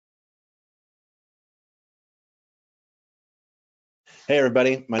Hey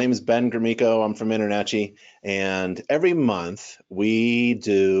everybody, my name is Ben Grimico. I'm from Internachi, and every month we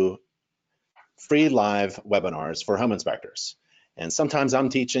do free live webinars for home inspectors. And sometimes I'm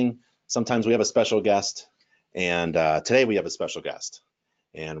teaching, sometimes we have a special guest, and today we have a special guest,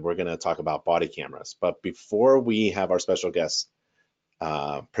 and we're going to talk about body cameras. But before we have our special guest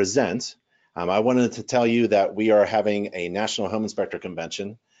present, I wanted to tell you that we are having a National Home Inspector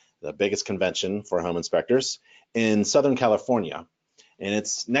Convention, the biggest convention for home inspectors in Southern California. And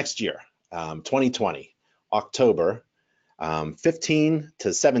it's next year, 2020, October 15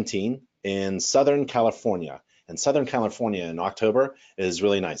 to 17 in Southern California. And Southern California in October is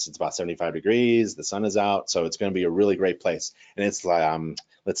really nice. It's about 75 degrees, the sun is out, so it's going to be a really great place. And it's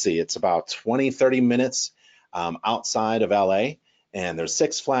let's see, it's about 20-30 minutes outside of LA. And there's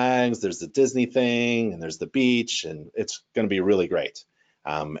Six Flags, there's the Disney thing, and there's the beach, and it's going to be really great.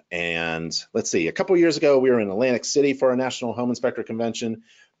 And let's see, a couple years ago, we were in Atlantic City for a National Home Inspector Convention,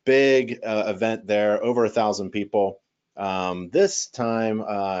 big event there, over 1,000 people. This time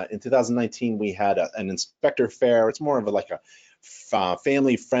in 2019, we had an inspector fair. It's more of like a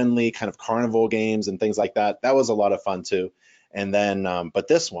family-friendly kind of carnival games and things like that. That was a lot of fun too. And then, but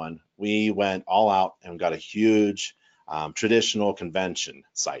this one, we went all out and got a huge traditional convention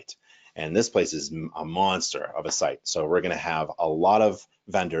site. And this place is a monster of a site. So we're going to have a lot of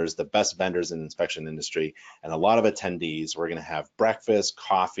vendors, the best vendors in the inspection industry, and a lot of attendees. We're going to have breakfast,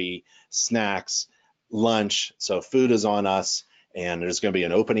 coffee, snacks, lunch. So food is on us, and there's going to be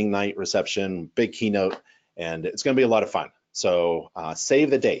an opening night reception, big keynote, and it's going to be a lot of fun. So save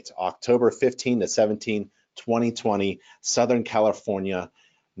the date, October 15 to 17, 2020, Southern California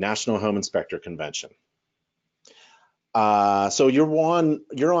National Home Inspector Convention. So you're on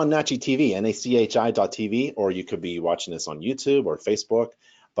Nachi TV, nachi.tv, or you could be watching this on YouTube or Facebook.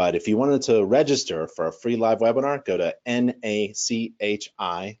 But if you wanted to register for a free live webinar, go to nachi.tv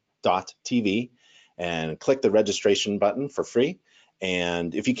and click the registration button for free.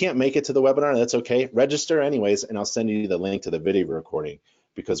 And if you can't make it to the webinar, that's okay. Register anyways, and I'll send you the link to the video recording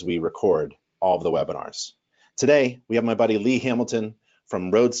because we record all of the webinars. Today, we have my buddy Lee Hamilton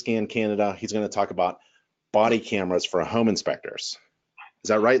from RoadScan Canada. He's going to talk about body cameras for home inspectors. Is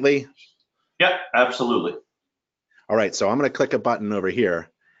that right, Lee? Yeah, absolutely. All right, so I'm going to click a button over here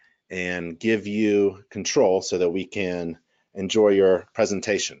and give you control so that we can enjoy your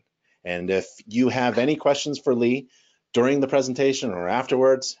presentation. And if you have any questions for Lee during the presentation or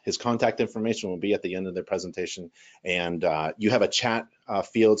afterwards, his contact information will be at the end of the presentation. And you have a chat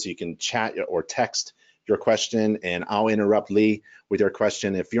field, so you can chat or text your question, and I'll interrupt Lee with your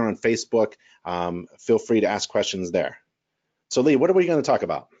question. If you're on Facebook, feel free to ask questions there. So Lee, what are we going to talk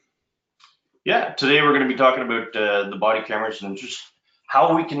about? Yeah, today we're going to be talking about the body cameras and just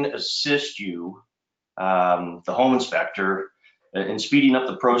how we can assist you, the home inspector, in speeding up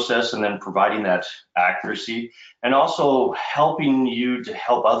the process and then providing that accuracy, and also helping you to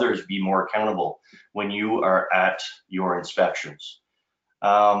help others be more accountable when you are at your inspections.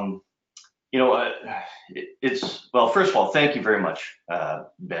 Well, first of all, thank you very much,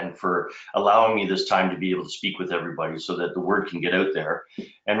 Ben, for allowing me this time to be able to speak with everybody so that the word can get out there.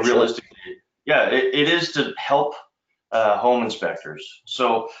 And realistically, yeah, it is to help home inspectors.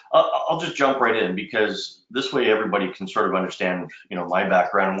 So I'll just jump right in because this way everybody can sort of understand, my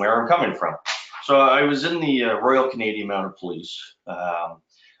background and where I'm coming from. So I was in the Royal Canadian Mounted Police. I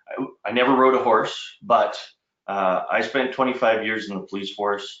never rode a horse, but I spent 25 years in the police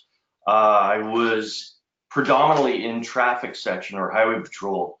force. I was predominantly in traffic section or highway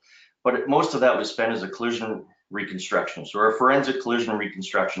patrol, but most of that was spent as a collision reconstruction, so a forensic collision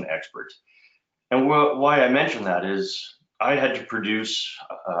reconstruction expert. And why I mention that is I had to produce,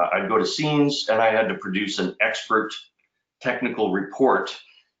 I'd go to scenes and I had to produce an expert technical report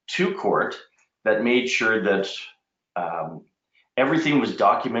to court that made sure that everything was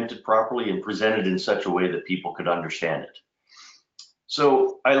documented properly and presented in such a way that people could understand it.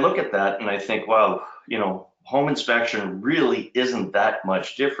 So I look at that and I think, wow, home inspection really isn't that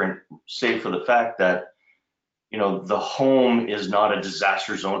much different, save for the fact that, the home is not a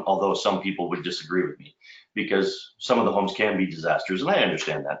disaster zone, although some people would disagree with me because some of the homes can be disasters, and I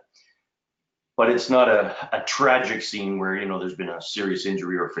understand that. But it's not a tragic scene where, there's been a serious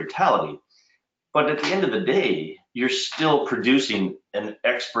injury or fatality. But at the end of the day, you're still producing an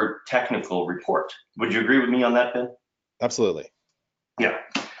expert technical report. Would you agree with me on that, Ben? Absolutely. Yeah.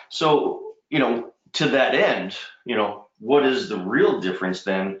 So, to that end, what is the real difference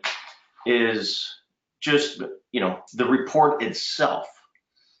then is just, the report itself.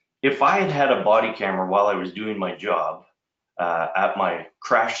 If I had had a body camera while I was doing my job at my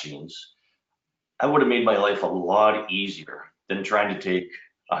crash scenes, I would have made my life a lot easier than trying to take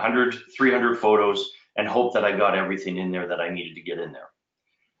 100, 300 photos and hope that I got everything in there that I needed to get in there.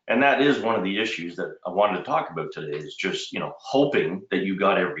 And that is one of the issues that I wanted to talk about today, is just, hoping that you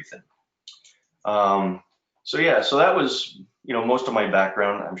got everything. So yeah, so that was, most of my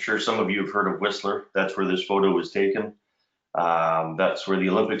background. I'm sure some of you have heard of Whistler. That's where this photo was taken. That's where the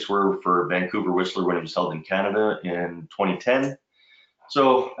Olympics were for Vancouver Whistler when it was held in Canada in 2010.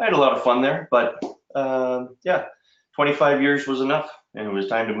 So I had a lot of fun there, but yeah, 25 years was enough, and it was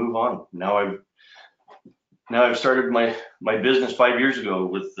time to move on. Now I've started my business 5 years ago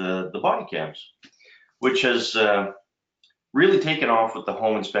with the body cams, which has really taken off with the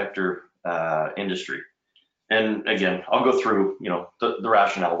home inspector industry. And again, I'll go through the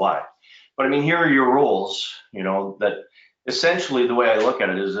rationale why. But I mean, here are your roles. That essentially the way I look at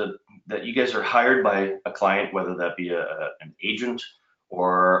it is that you guys are hired by a client, whether that be an agent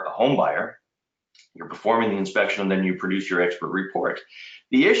or a home buyer. You're performing the inspection, and then you produce your expert report.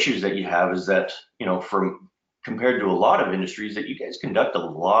 The issues that you have is that, from compared to a lot of industries, that you guys conduct a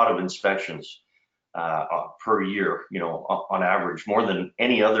lot of inspections per year, on average, more than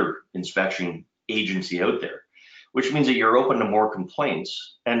any other inspection agency out there, which means that you're open to more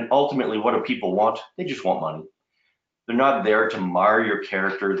complaints. And ultimately, what do people want? They just want money. They're not there to mar your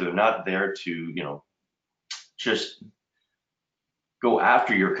character. They're not there to, just go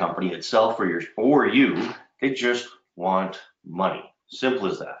after your company itself or you. They just want money. Simple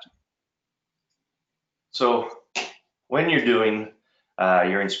as that. So when you're doing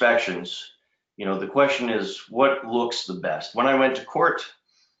your inspections, the question is, what looks the best? When I went to court,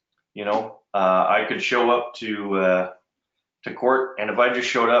 I could show up to court, and if I just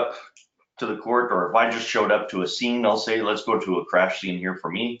showed up to the court, or if I just showed up to a scene, I'll say, let's go to a crash scene here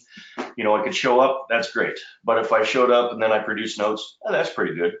for me. I could show up, that's great. But if I showed up and then I produced notes, that's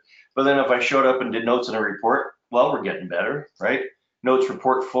pretty good. But then if I showed up and did notes in a report, well, we're getting better, right? Notes,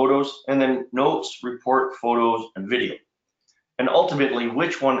 report, photos, and then notes, report, photos, and video. And ultimately,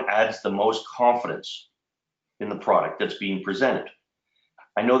 which one adds the most confidence in the product that's being presented?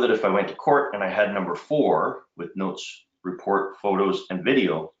 I know that if I went to court and I had number 4 with notes, report, photos, and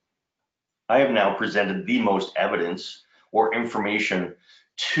video, I have now presented the most evidence or information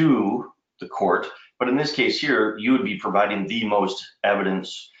to the court. But in this case here, you would be providing the most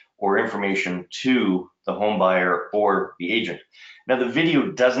evidence or information to the home buyer or the agent. Now, the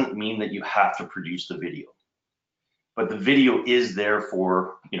video doesn't mean that you have to produce the video, but the video is there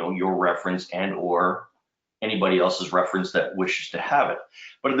for your reference and or anybody else's reference that wishes to have it.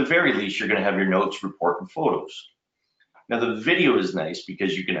 But at the very least, you're going to have your notes, report, and photos. Now, the video is nice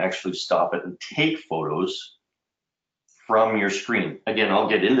because you can actually stop it and take photos from your screen. Again, I'll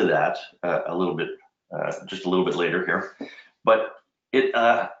get into that a little bit, just a little bit later here. But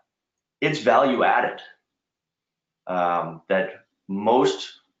it's value added that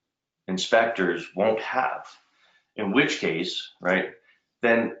most inspectors won't have. In which case, right,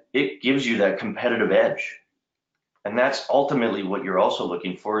 then it gives you that competitive edge. And that's ultimately what you're also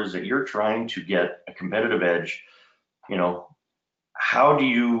looking for, is that you're trying to get a competitive edge. How do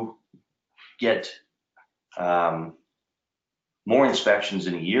you get more inspections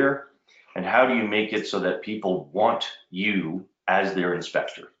in a year, and how do you make it so that people want you as their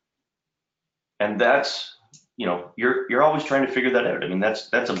inspector? And that's, you're always trying to figure that out. I mean, that's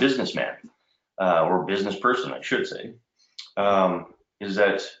a businessman or business person, I should say, is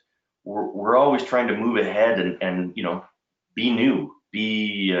that we're always trying to move ahead and be new,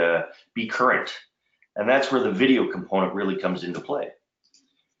 be current. And that's where the video component really comes into play,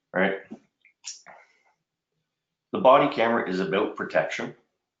 right? The body camera is about protection.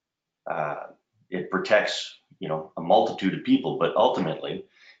 It protects, a multitude of people, but ultimately,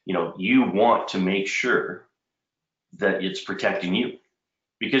 you want to make sure that it's protecting you,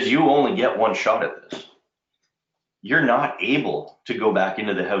 because you only get one shot at this. You're not able to go back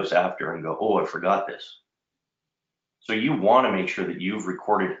into the house after and go, oh, I forgot this. So you want to make sure that you've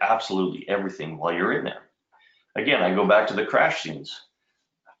recorded absolutely everything while you're in there. Again, I go back to the crash scenes.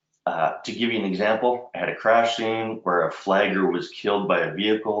 To give you an example, I had a crash scene where a flagger was killed by a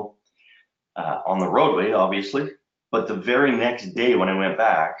vehicle on the roadway, obviously, but the very next day when I went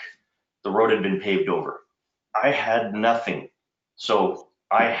back, the road had been paved over. I had nothing. So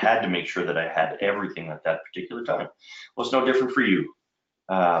I had to make sure that I had everything at that particular time. Well, it's no different for you.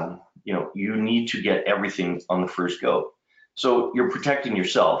 You need to get everything on the first go. So you're protecting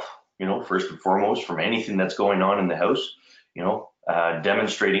yourself, first and foremost, from anything that's going on in the house,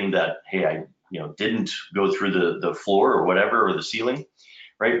 demonstrating that, hey, I didn't go through the floor or whatever, or the ceiling,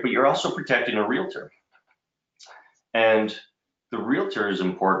 right? But you're also protecting a realtor. And the realtor is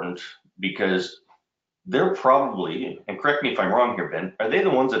important because they're probably, and correct me if I'm wrong here, Ben, are they the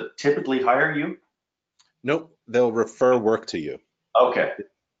ones that typically hire you? Nope, they'll refer work to you. Okay.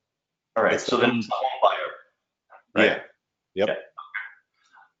 All right. It's the So then it's home. the home buyer, right? Yeah. Yep. Yeah.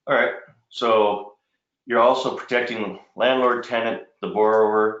 All right. So you're also protecting landlord, tenant, the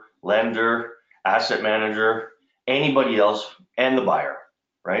borrower, lender, asset manager, anybody else, and the buyer,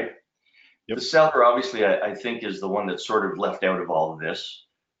 right? The Yep. seller, obviously, I think is the one that's sort of left out of all of this.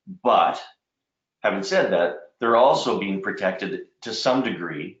 But having said that, they're also being protected to some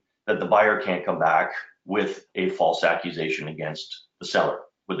degree that the buyer can't come back with a false accusation against the seller.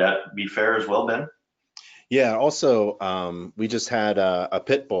 Would that be fair as well, Ben? Yeah. Also, we just had a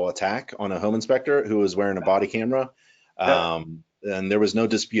pit bull attack on a home inspector who was wearing a body camera, Yeah. and there was no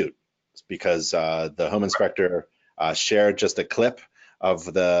dispute because the home inspector shared just a clip of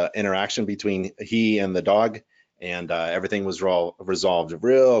the interaction between he and the dog, and everything was resolved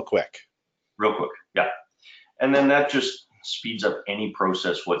real quick. Real quick. Yeah. And then that just speeds up any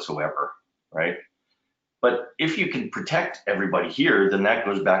process whatsoever, right? But if you can protect everybody here, then that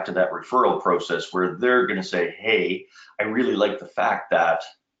goes back to that referral process where they're going to say, hey, I really like the fact that,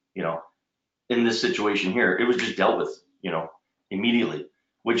 you know, in this situation here, it was just dealt with, immediately,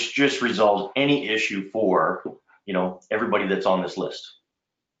 which just resolves any issue for, everybody that's on this list.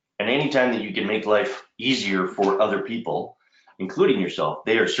 And anytime that you can make life easier for other people, including yourself,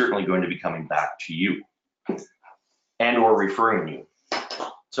 they are certainly going to be coming back to you and or referring you.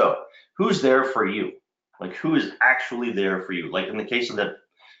 So who's there for you? Like who is actually there for you? Like in the case of that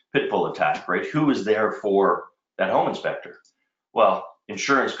pit bull attack, right? Who is there for that home inspector? Well,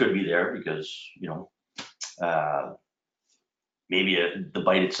 insurance could be there because, uh, maybe the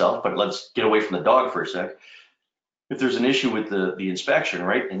bite itself, but let's get away from the dog for a sec. If there's an issue with the inspection,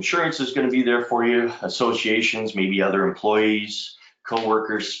 right? Insurance is going to be there for you, associations, maybe other employees,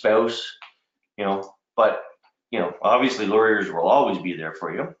 coworkers, spouse, but obviously lawyers will always be there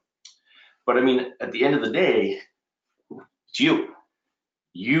for you. But I mean, at the end of the day, it's you.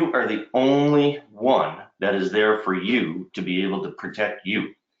 You are the only one that is there for you to be able to protect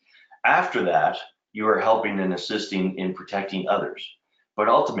you. After that, you are helping and assisting in protecting others. But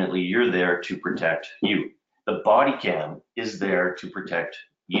ultimately, you're there to protect you. The body cam is there to protect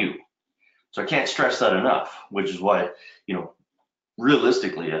you. So I can't stress that enough, which is why,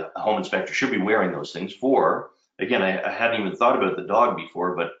 realistically, a home inspector should be wearing those things for, again, I hadn't even thought about the dog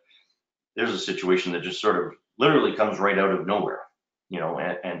before, but there's a situation that just sort of literally comes right out of nowhere,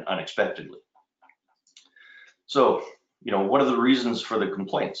 and unexpectedly. So, what are the reasons for the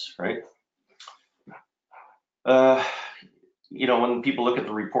complaints, right? Uh, when people look at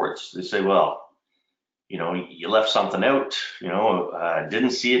the reports, they say, well, you left something out,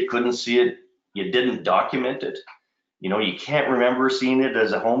 didn't see it, couldn't see it, you didn't document it, you can't remember seeing it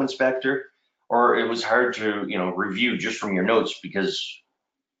as a home inspector, or it was hard to, review just from your notes because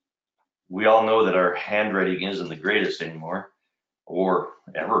we all know that our handwriting isn't the greatest anymore or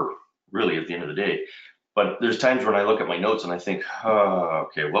ever really at the end of the day. But there's times when I look at my notes and I think, oh,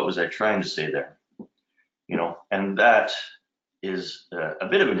 okay, what was I trying to say there? And that is a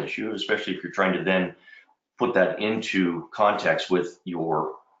bit of an issue, especially if you're trying to then put that into context with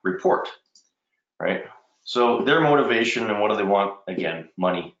your report, right? So their motivation and what do they want? Again,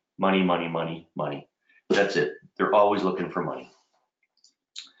 money, money, money, money, money. That's it. They're always looking for money.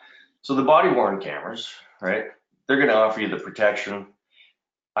 So the body worn cameras, right? They're going to offer you the protection.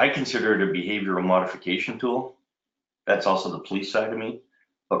 I consider it a behavioral modification tool. That's also the police side of me.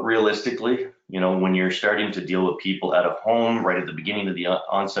 But realistically, when you're starting to deal with people at a home right at the beginning of the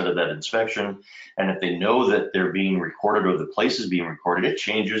onset of that inspection, and if they know that they're being recorded or the place is being recorded, it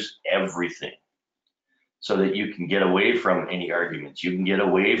changes everything so that you can get away from any arguments. You can get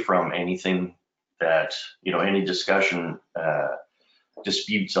away from anything that, any discussion,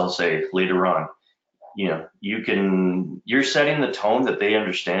 disputes, I'll say later on. You're setting the tone that they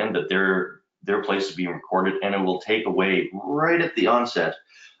understand that their place is being recorded, and it will take away right at the onset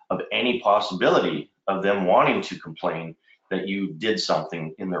of any possibility of them wanting to complain that you did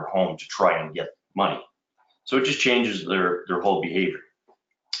something in their home to try and get money. So it just changes their whole behavior.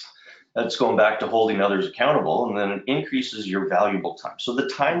 That's going back to holding others accountable, and then it increases your valuable time. So the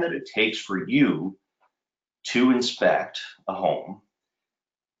time that it takes for you to inspect a home,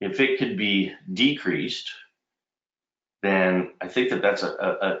 if it could be decreased, then I think that that's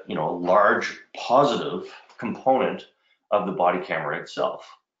a large positive component of the body camera itself.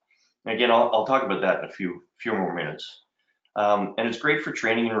 Again, I'll talk about that in a few more minutes. And it's great for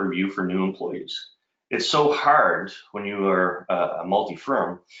training and review for new employees. It's so hard when you are a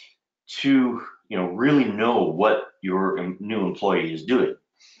multi-firm to really know what your new employee is doing.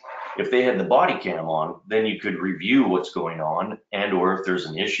 If they had the body cam on, then you could review what's going on, and or if there's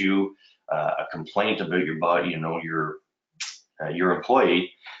an issue, a complaint about your body, your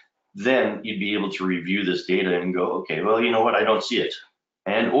employee, then you'd be able to review this data and go, okay, well, you know what, I don't see it.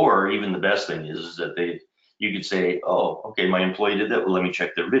 And or even the best thing is that you could say, oh, okay, my employee did that, well, let me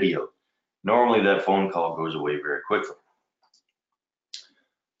check their video. Normally that phone call goes away very quickly.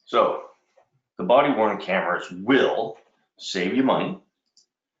 So the body worn cameras will save you money,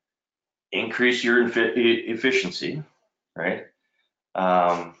 increase your efficiency, right?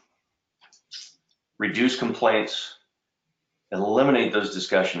 Reduce complaints, eliminate those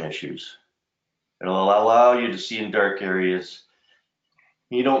discussion issues. It'll allow you to see in dark areas.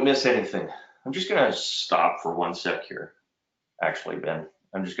 You don't miss anything. I'm just gonna stop for 1 sec here. Actually, Ben,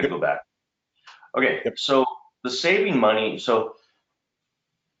 I'm just gonna go back. Okay, Yep. so the saving money, so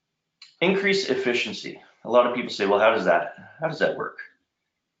increase efficiency. A lot of people say, well, how does that work?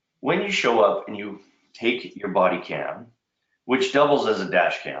 When you show up and you take your body cam, which doubles as a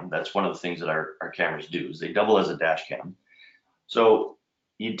dash cam, that's one of the things that our cameras do, is they double as a dash cam. So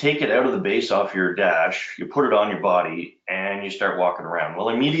you take it out of the base off your dash, you put it on your body, and you start walking around. Well,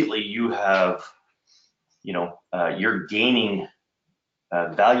 immediately you have, you're gaining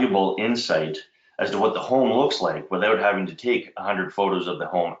valuable insight as to what the home looks like without having to take 100 photos of the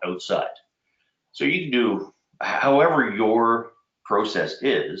home outside. So you can do however your process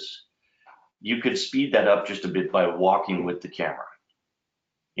is, you could speed that up just a bit by walking with the camera.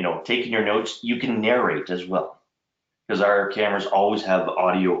 Taking your notes, you can narrate as well, because our cameras always have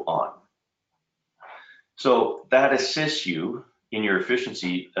audio on. So that assists you in your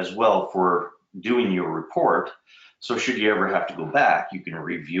efficiency as well for doing your report. So should you ever have to go back, you can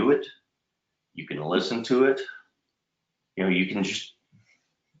review it, you can listen to it, you can just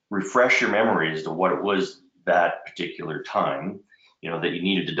refresh your memory as to what it was that particular time, that you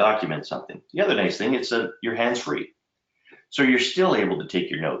needed to document something. The other nice thing is that you're hands-free. So you're still able to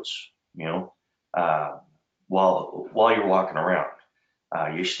take your notes, while you're walking around.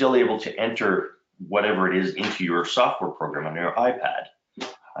 You're still able to enter whatever it is into your software program on your iPad.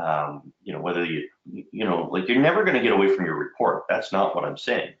 Whether you're never going to get away from your report. That's not what I'm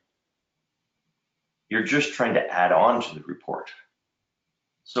saying. You're just trying to add on to the report.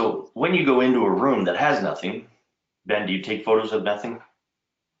 So when you go into a room that has nothing, Ben, do you take photos of nothing?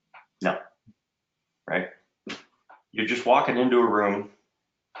 No, right? You're just walking into a room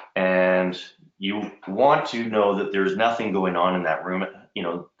and you want to know that there's nothing going on in that room,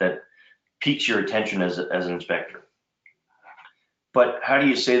 that piques your attention as an inspector. But how do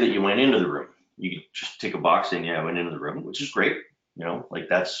you say that you went into the room? You can just tick a box saying, yeah, I went into the room, which is great.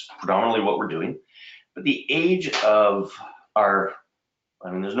 That's predominantly what we're doing. But the age of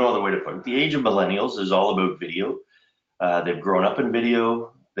there's no other way to put it. The age of millennials is all about video. They've grown up in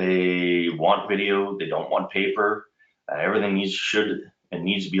video. They want video. They don't want paper. Everything needs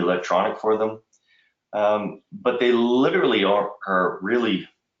to be electronic for them. But they literally are really,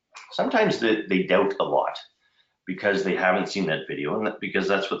 sometimes they doubt a lot because they haven't seen that video, and because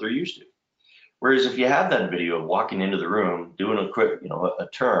that's what they're used to. Whereas if you have that video of walking into the room, doing a quick, a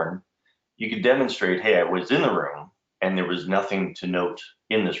turn, you could demonstrate, hey, I was in the room and there was nothing to note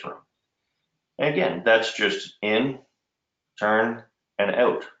in this room. And again, that's just in, turn, and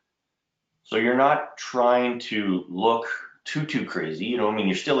out. So you're not trying to look too crazy.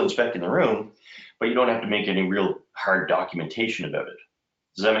 You're still inspecting the room, but you don't have to make any real hard documentation about it.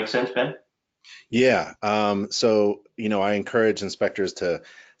 Does that make sense, Ben? Yeah. So, I encourage inspectors to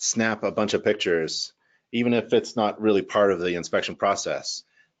snap a bunch of pictures, even if it's not really part of the inspection process,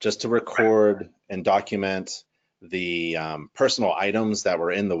 just to record and document the personal items that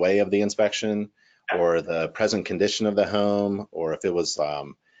were in the way of the inspection, or the present condition of the home, or if it was,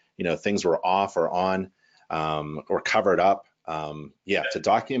 things were off or on, or covered up. To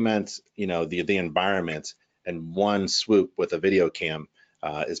document, the environment in one swoop with a video cam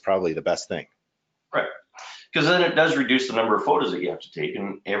is probably the best thing. Right. Because then it does reduce the number of photos that you have to take.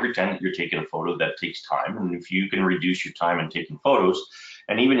 And every time that you're taking a photo, that takes time. And if you can reduce your time in taking photos,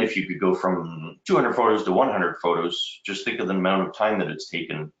 and even if you could go from 200 photos to 100 photos, just think of the amount of time that it's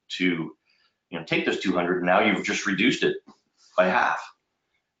taken to take those 200. Now you've just reduced it by half,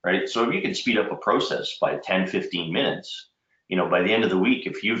 right? So if you can speed up a process by 10, 15 minutes, by the end of the week,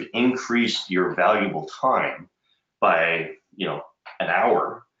 if you've increased your valuable time by, an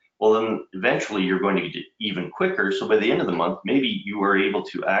hour, well, then eventually you're going to get even quicker. So by the end of the month, maybe you are able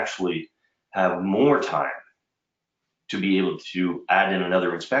to actually have more time to be able to add in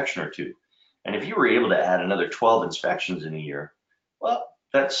another inspection or two. And if you were able to add another 12 inspections in a year, well,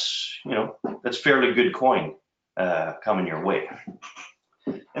 that's fairly good coin coming your way.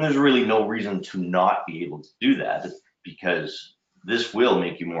 And there's really no reason to not be able to do that, because this will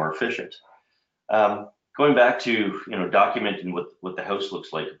make you more efficient. Going back to, documenting what the house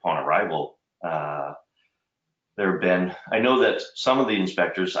looks like upon arrival, there have been, I know that some of the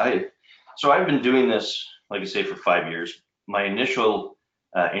inspectors, so I've been doing this, like I say, for 5 years. My initial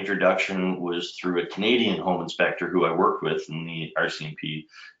introduction was through a Canadian home inspector who I worked with in the RCMP,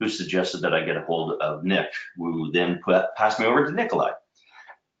 who suggested that I get a hold of Nick, who then passed me over to Nikolai.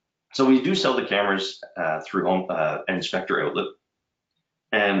 So we do sell the cameras through an inspector outlet.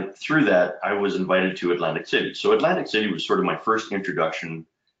 And through that, I was invited to Atlantic City. So Atlantic City was sort of my first introduction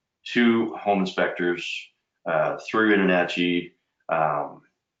to home inspectors through Internachi.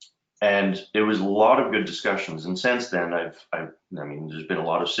 And it was a lot of good discussions. And since then, there's been a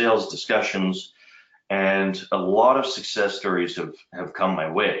lot of sales discussions, and a lot of success stories have come my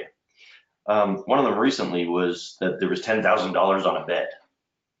way. One of them recently was that there was $10,000 on a bed.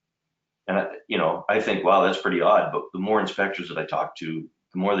 And I think, wow, that's pretty odd. But the more inspectors that I talked to,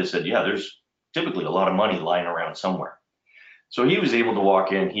 the more they said, yeah, there's typically a lot of money lying around somewhere. So he was able to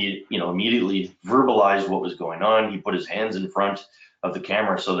walk in. He, immediately verbalized what was going on. He put his hands in front of the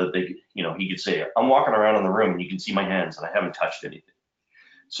camera so that he could say, I'm walking around in the room and you can see my hands and I haven't touched anything.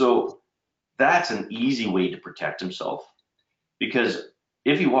 So that's an easy way to protect himself, because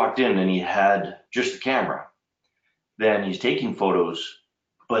if he walked in and he had just the camera, then he's taking photos.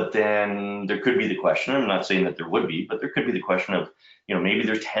 But then there could be the question, I'm not saying that there would be, but there could be the question of, maybe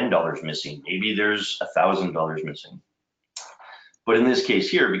there's $10 missing, maybe there's $1,000 missing. But in this case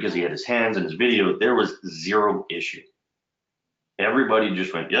here, because he had his hands and his video, there was zero issue. Everybody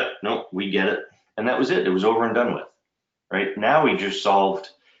just went, yep, no, we get it. And that was it. It was over and done with, right? Now he just solved,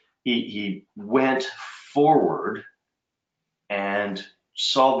 he went forward and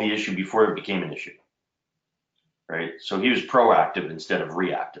solved the issue before it became an issue. Right? So he was proactive instead of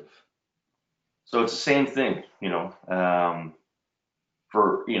reactive. So it's the same thing, again,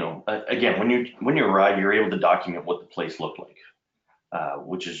 when you arrive, you're able to document what the place looked like,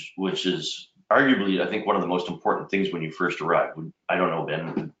 which is arguably, I think, one of the most important things when you first arrive. I don't know,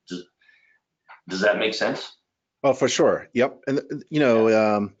 Ben, does that make sense? Oh, for sure. Yep.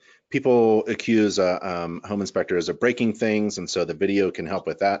 And people accuse home inspectors of breaking things, and so the video can help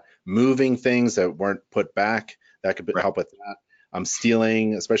with that. Moving things that weren't put back, that could help with that.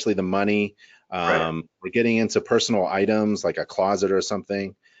 Stealing, especially the money. We're getting into personal items like a closet or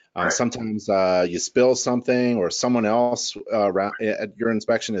something. Sometimes you spill something, or someone else at your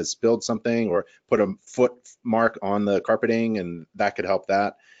inspection has spilled something or put a foot mark on the carpeting, and that could help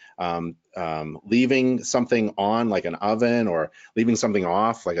that. Leaving something on, like an oven, or leaving something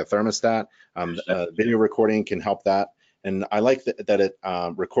off, like a thermostat. Video recording can help that. And I like that it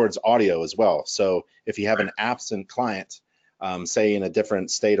records audio as well. So if you have an absent client, say in a different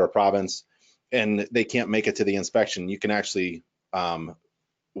state or province, and they can't make it to the inspection, you can actually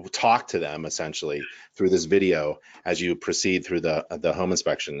talk to them essentially through this video as you proceed through the home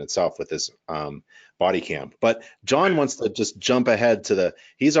inspection itself with this body cam. But John wants to just jump ahead to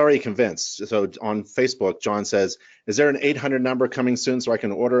he's already convinced. So on Facebook, John says, is there an 800 number coming soon so I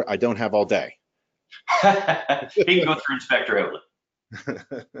can order? I don't have all day. He can go through Inspector Outlet.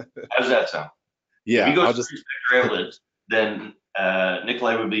 How does that sound? Yeah, if he goes through Inspector Outlet, then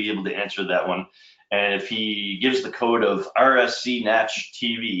Nikolai would be able to answer that one. And if he gives the code of RSC Natch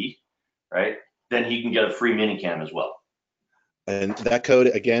TV, right, then he can get a free minicam as well. And that code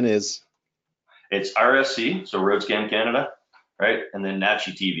again is? It's RSC, so RoadScan Canada, right, and then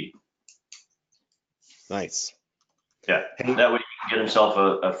Natchy TV. Nice. Yeah, that way he can get himself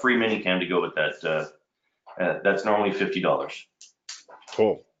a free minicam to go with that. That's normally $50.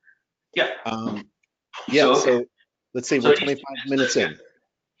 Cool. Yeah. So let's see, we're 25 minutes in.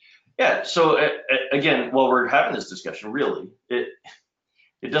 Yeah, so again, while we're having this discussion, really,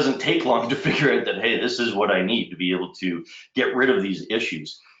 it doesn't take long to figure out that, hey, this is what I need to be able to get rid of these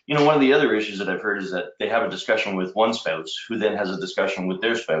issues. One of the other issues that I've heard is that they have a discussion with one spouse who then has a discussion with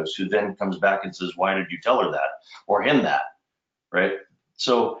their spouse, who then comes back and says, why did you tell her that or him that, right?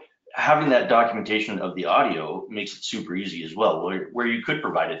 So having that documentation of the audio makes it super easy as well, where you could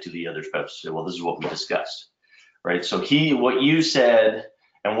provide it to the other spouse. Say, well, this is what we discussed, right? So what you said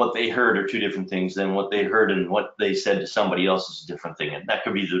and what they heard are two different things. Then what they heard and what they said to somebody else is a different thing. And that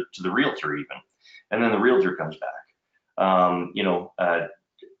could be to the realtor even. And then the realtor comes back.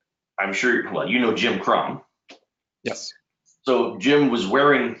 I'm sure, well, Jim Crum. Yes. So Jim was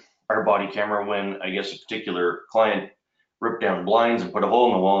wearing our body camera when I guess a particular client ripped down blinds and put a hole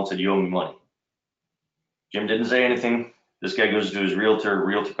in the wall and said, you owe me money. Jim didn't say anything. This guy goes to his realtor.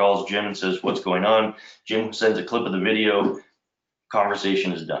 Realtor calls Jim and says, what's going on? Jim sends a clip of the video.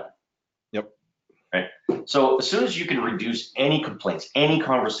 conversation is done. Yep. Right. So as soon as you can reduce any complaints, any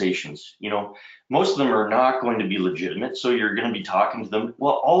conversations, most of them are not going to be legitimate. So you're going to be talking to them.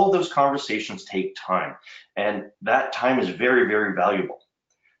 Well, all of those conversations take time, and that time is very, very valuable.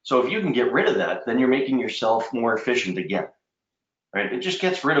 So if you can get rid of that, then you're making yourself more efficient again, right? It just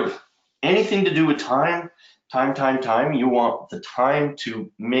gets rid of anything to do with time. You want the time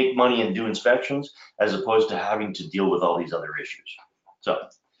to make money and do inspections as opposed to having to deal with all these other issues. So,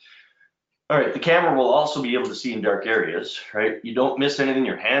 all right, the camera will also be able to see in dark areas, right? You don't miss anything,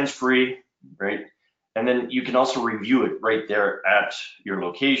 your hands free, right? And then you can also review it right there at your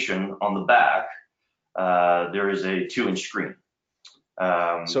location on the back. There is a 2-inch screen.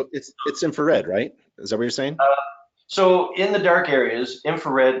 So it's infrared, right? Is that what you're saying? So in the dark areas,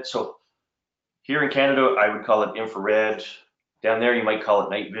 infrared, so here in Canada, I would call it infrared. Down there, you might call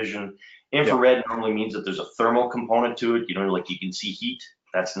it night vision. Infrared normally means that there's a thermal component to it, like you can see heat.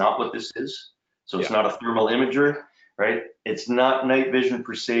 That's not what this is. So it's not a thermal imager, right? It's not night vision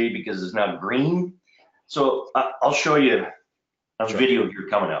per se because it's not green. So I'll show you a video here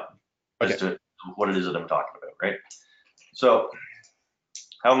coming up as to what it is that I'm talking about, right? So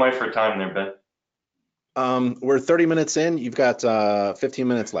how am I for time there, Ben? We're 30 minutes in. You've got 15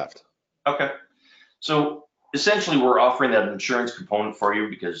 minutes left. Okay. So essentially, we're offering that insurance component for you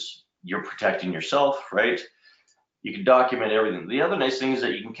because you're protecting yourself, right? You can document everything. The other nice thing is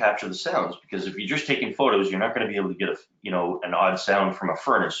that you can capture the sounds, because if you're just taking photos, you're not going to be able to get an odd sound from a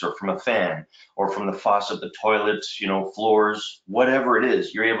furnace or from a fan or from the faucet, the toilet, floors, whatever it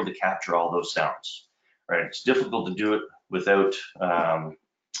is. You're able to capture all those sounds, right? It's difficult to do it without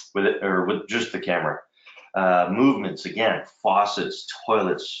with just the camera. Movements, again, faucets,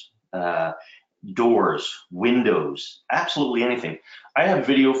 toilets, doors, windows, absolutely anything. I have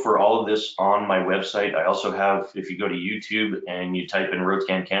video for all of this on my website. I also have, if you go to YouTube and you type in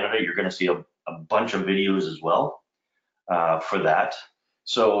RoadScan Canada, you're going to see a bunch of videos as well for that.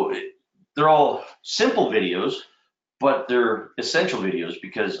 So they're all simple videos, but they're essential videos,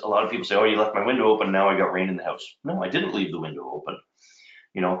 because a lot of people say, oh, you left my window open, now I got rain in the house. No, I didn't leave the window open.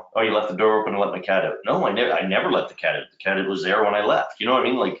 Oh, you left the door open and let my cat out. No, I never let the cat out. The cat was there when I left. You know what I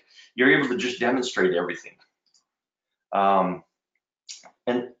mean? Like, you're able to just demonstrate everything. And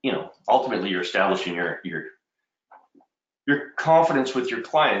ultimately you're establishing your confidence with your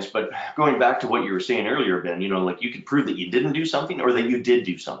clients. But going back to what you were saying earlier, Ben, like, you can prove that you didn't do something or that you did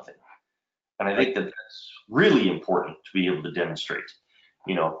do something. And I think that that's really important to be able to demonstrate.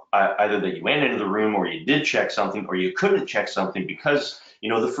 Either that you went into the room, or you did check something, or you couldn't check something because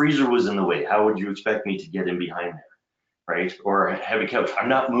the freezer was in the way. How would you expect me to get in behind there, right? Or a heavy couch. I'm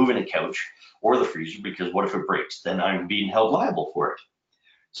not moving a couch or the freezer, because what if it breaks? Then I'm being held liable for it.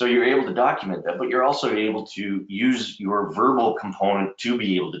 So you're able to document that, but you're also able to use your verbal component to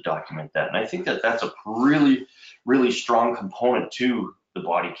be able to document that. And I think that that's a really, really strong component to the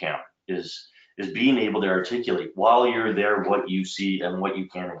body cam, is being able to articulate while you're there what you see and what you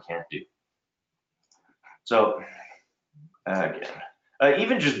can and can't do. So again,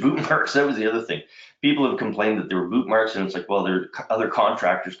 even just boot marks, that was the other thing. People have complained that there were boot marks, and it's like, well, there are other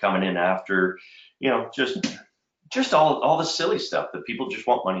contractors coming in after, just all the silly stuff that people just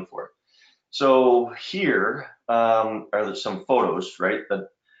want money for. So here are some photos, right?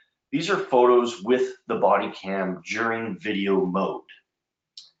 These are photos with the body cam during video mode.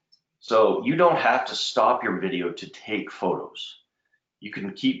 So you don't have to stop your video to take photos. You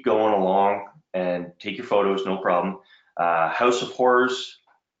can keep going along and take your photos, no problem. House of Horrors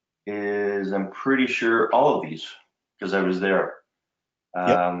is, I'm pretty sure, all of these, because I was there.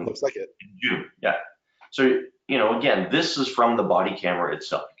 Looks like it. In June, yeah. So, again, this is from the body camera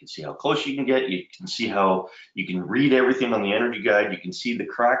itself. You can see how close you can get. You can see how you can read everything on the energy guide. You can see the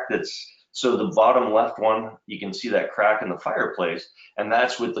crack so the bottom left one, you can see that crack in the fireplace, and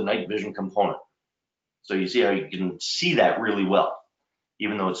that's with the night vision component. So you see how you can see that really well,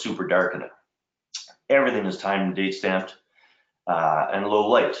 even though it's super dark in it. Everything is time and date stamped and low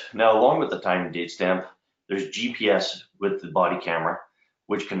light. Now, along with the time and date stamp, there's GPS with the body camera,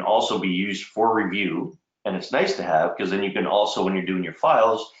 which can also be used for review. And it's nice to have, because then you can also, when you're doing your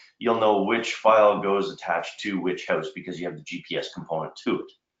files, you'll know which file goes attached to which house, because you have the GPS component to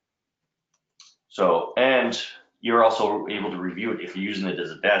it. So, and you're also able to review it if you're using it as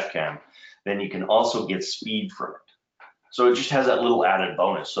a dash cam. Then you can also get speed from it. So it just has that little added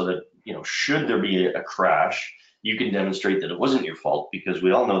bonus, so that, should there be a crash, you can demonstrate that it wasn't your fault, because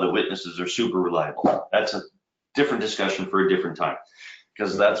we all know that witnesses are super reliable. That's a different discussion for a different time,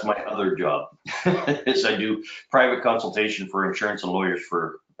 because that's my other job. Is I do private consultation for insurance and lawyers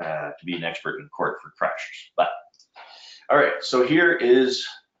to be an expert in court for crashes. But All right, so here is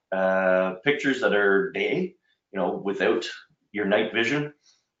pictures that are day, without your night vision,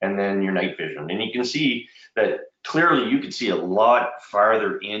 and then your night vision. And you can see that clearly you can see a lot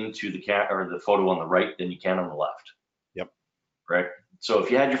farther into the photo on the right than you can on the left. Yep. Right? So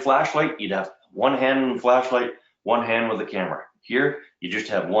if you had your flashlight, you'd have one hand on the flashlight, one hand with the camera. Here, you just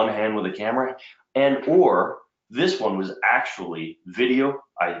have one hand with the camera, or this one was actually video.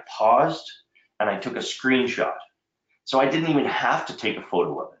 I paused and I took a screenshot. So I didn't even have to take a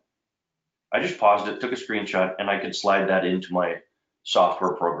photo of it. I just paused it, took a screenshot, and I could slide that into my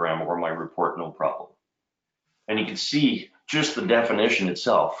software program or my report, no problem. And you can see just the definition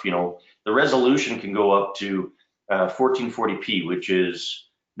itself. The resolution can go up to 1440p, which is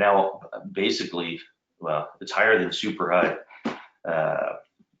now basically, well, it's higher than super high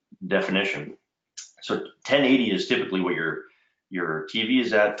definition. So 1080 is typically what your TV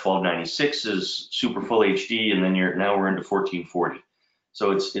is at. 1296 is super full HD, and then now we're into 1440.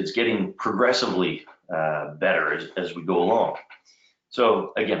 So it's getting progressively better as we go along.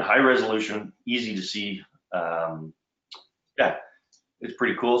 So again, high resolution, easy to see. Yeah, it's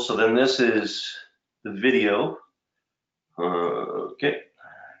pretty cool. So then this is the video. Okay,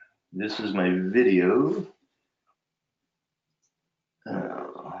 this is my video.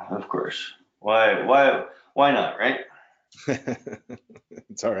 Of course. Why not, right?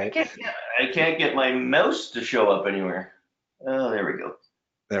 It's all right. I can't get my mouse to show up anywhere. Oh, there we go.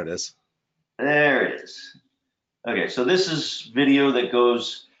 There it is. There it is. Okay, so this is video that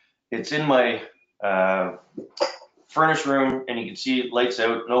goes, it's in my furnace room, and you can see it lights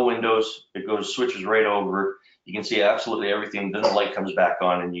out, no windows. It goes, switches right over. You can see absolutely everything. Then the light comes back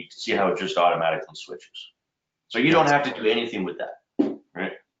on, and you can see how it just automatically switches. So you don't have to do anything with that,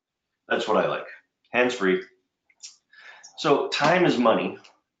 right? That's what I like. Hands-free. So time is money,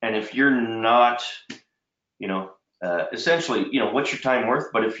 and if you're not, essentially, what's your time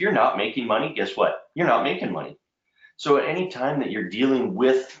worth? But if you're not making money, guess what? You're not making money. So at any time that you're dealing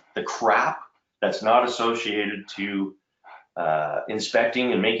with the crap that's not associated to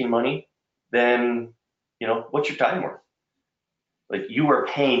inspecting and making money, then, what's your time worth? Like, you are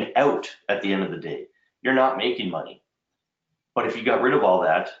paying out at the end of the day. You're not making money. But if you got rid of all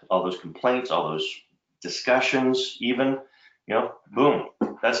that, all those complaints, all those discussions, even, boom,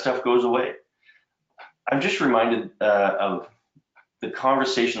 that stuff goes away. I'm just reminded of the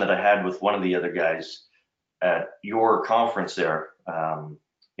conversation that I had with one of the other guys at your conference there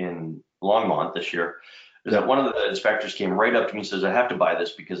in Longmont this year. Is that one of the inspectors came right up to me and says, I have to buy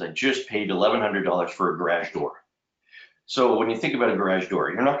this because I just paid $1,100 for a garage door. So when you think about a garage door,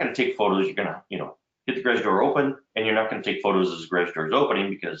 you're not going to take photos. You're going to, get the garage door open, and you're not going to take photos as the garage door is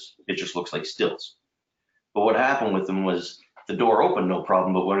opening because it just looks like stills. But what happened with them was the door opened, no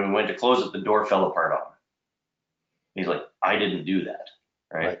problem. But when we went to close it, the door fell apart on him. He's like, I didn't do that,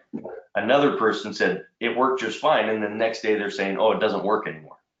 right? Another person said it worked just fine, and the next day they're saying, oh, it doesn't work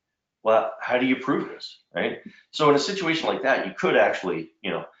anymore. Well, how do you prove this, right? So in a situation like that, you could actually,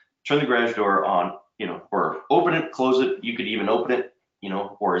 turn the garage door on, or open it, close it. You could even open it,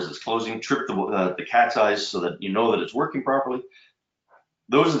 or as it's closing, trip the cat's eyes so that you know that it's working properly.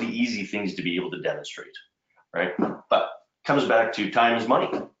 Those are the easy things to be able to demonstrate, right? But comes back to time is money,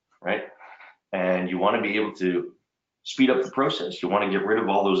 right? And you want to be able to speed up the process. You want to get rid of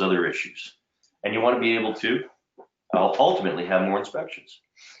all those other issues, and you want to be able to ultimately have more inspections.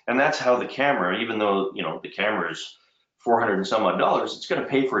 And that's how the camera, even though the camera is $400 and some odd, it's going to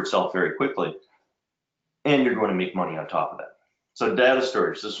pay for itself very quickly, and you're going to make money on top of that. So data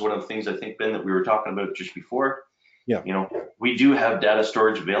storage, this is one of the things I think, Ben, that we were talking about just before. Yeah. We do have data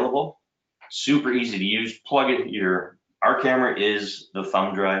storage available. Super easy to use. Plug it. Our camera is the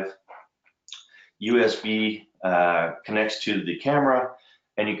thumb drive. USB connects to the camera,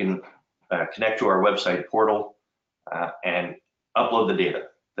 and you can connect to our website portal and upload the data.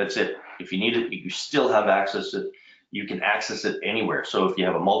 That's it. If you need it, you still have access to it. You can access it anywhere. So if you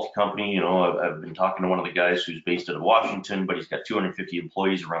have a multi-company, I've been talking to one of the guys who's based out of Washington, but he's got 250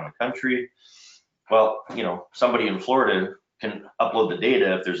 employees around the country. Well, somebody in Florida can upload the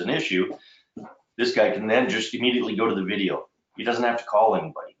data if there's an issue. This guy can then just immediately go to the video. He doesn't have to call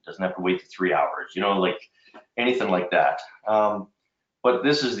anybody. He doesn't have to wait 3 hours, like anything like that. But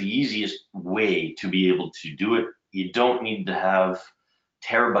this is the easiest way to be able to do it. You don't need to have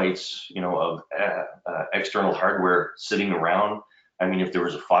terabytes, of external hardware sitting around. I mean, if there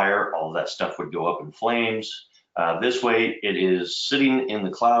was a fire, all of that stuff would go up in flames. This way, it is sitting in the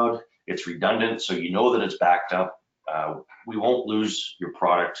cloud. It's redundant, so you know that it's backed up. We won't lose your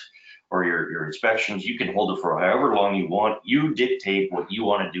product or your inspections. You can hold it for however long you want. You dictate what you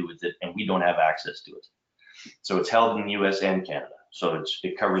want to do with it, and we don't have access to it. So it's held in the US and Canada. So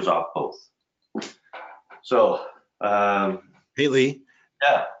it covers off both. So, Hey, Lee.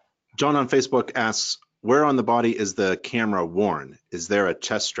 yeah. John on Facebook asks, where on the body is the camera worn? Is there a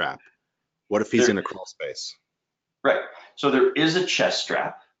chest strap? What if he's in a crawl space? Right. So there is a chest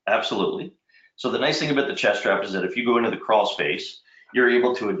strap, absolutely. So the nice thing about the chest strap is that if you go into the crawl space, you're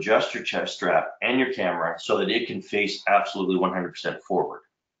able to adjust your chest strap and your camera so that it can face absolutely 100% forward.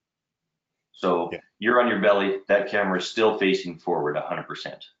 So you're on your belly, that camera is still facing forward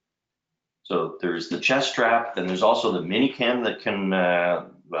 100%. So there's the chest strap, then there's also the mini cam that can,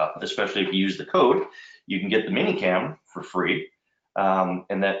 well, especially if you use the code, you can get the mini cam for free.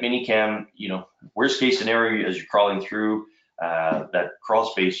 And that mini cam, you know, worst case scenario, as you're crawling through that crawl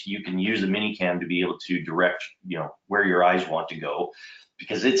space, you can use the mini cam to be able to direct, you know, where your eyes want to go,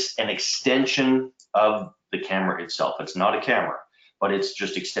 because it's an extension of the camera itself. It's not a camera, but it's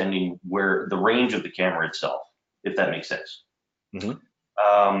just extending where the range of the camera itself, if that makes sense. Mm-hmm.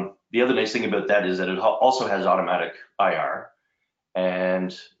 The other nice thing about that is that it also has automatic IR,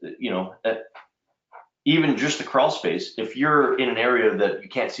 and you know, even just the crawl space, if you're in an area that you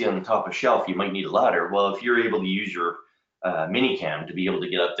can't see on the top of a shelf, you might need a ladder. Well, if you're able to use your mini cam to be able to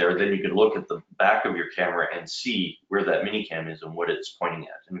get up there, then you can look at the back of your camera and see where that mini cam is and what it's pointing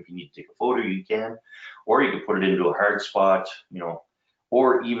at. And if you need to take a photo, you can, or you can put it into a hard spot, you know,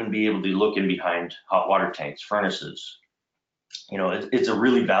 or even be able to look in behind hot water tanks, furnaces. You know, it's a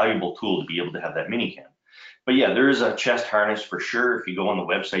really valuable tool to be able to have that mini cam. But yeah, there is a chest harness for sure. If you go on the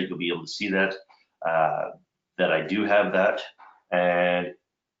website, you'll be able to see that. That I do have that, and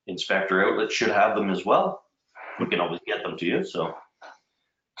Inspector Outlet should have them as well. We can always get them to you. So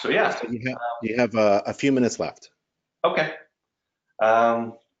yeah. So you have a few minutes left. Okay.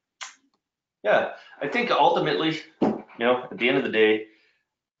 Yeah, I think ultimately, you know, at the end of the day,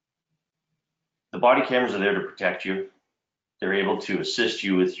 the body cameras are there to protect you. They're able to assist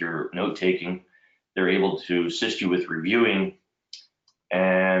you with your note taking. They're able to assist you with reviewing,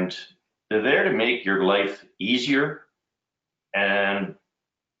 and they're there to make your life easier and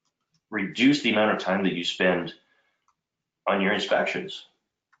reduce the amount of time that you spend on your inspections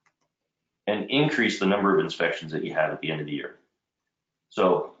and increase the number of inspections that you have at the end of the year.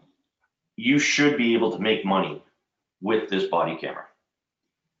 So you should be able to make money with this body camera.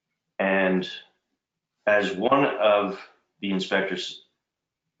 And as one of the inspectors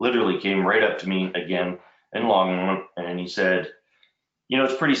literally came right up to me again in Longmont, and he said, you know,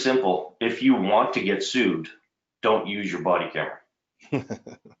 it's pretty simple. If you want to get sued, don't use your body camera.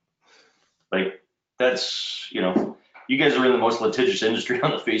 Like, that's, you know, you guys are in the most litigious industry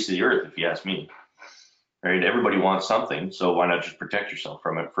on the face of the earth, if you ask me. Right? Everybody wants something, so why not just protect yourself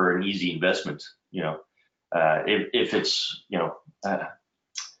from it for an easy investment? You know, if it's, you know,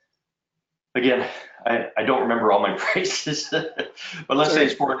 again, I don't remember all my prices, but let's say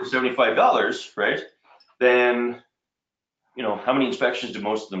it's $475, right? Then, you know, how many inspections do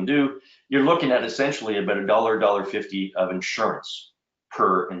most of them do? You're looking at essentially about $1.50 of insurance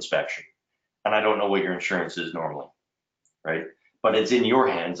per inspection. And I don't know what your insurance is normally, right? But it's in your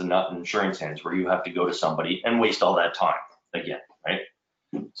hands and not in insurance hands, where you have to go to somebody and waste all that time again, right?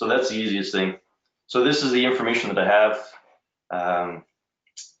 So that's the easiest thing. So this is the information that I have.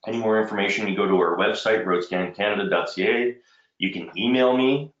 Any more information, you go to our website, roadscancanada.ca. You can email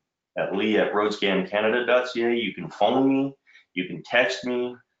me at lee@roadscancanada.ca. You can phone me. You can text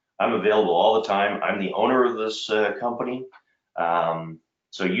me. I'm available all the time. I'm the owner of this company.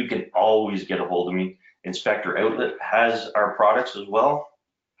 So you can always get a hold of me. Inspector Outlet has our products as well.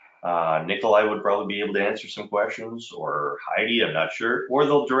 Nikolai would probably be able to answer some questions, or Heidi, I'm not sure, or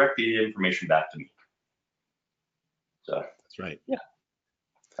they'll direct the information back to me. So that's right. Yeah.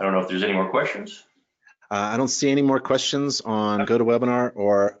 I don't know if there's any more questions. I don't see any more questions on GoToWebinar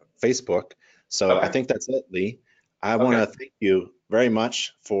or Facebook. So I think that's it, Lee. I want to thank you very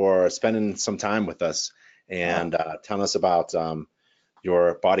much for spending some time with us and telling us about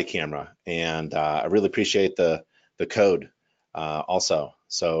your body camera. And I really appreciate the code also.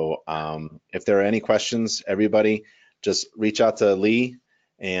 So if there are any questions, everybody just reach out to Lee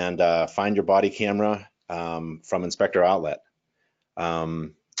and find your body camera from Inspector Outlet.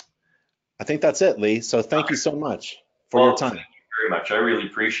 I think that's it, Lee. So thank you so much for your time. Thank you very much. I really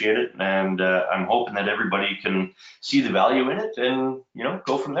appreciate it. And I'm hoping that everybody can see the value in it and, you know,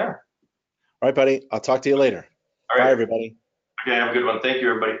 go from there. All right, buddy. I'll talk to you later. All right. Bye, everybody. Okay, have a good one. Thank you,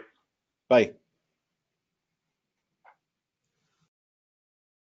 everybody. Bye.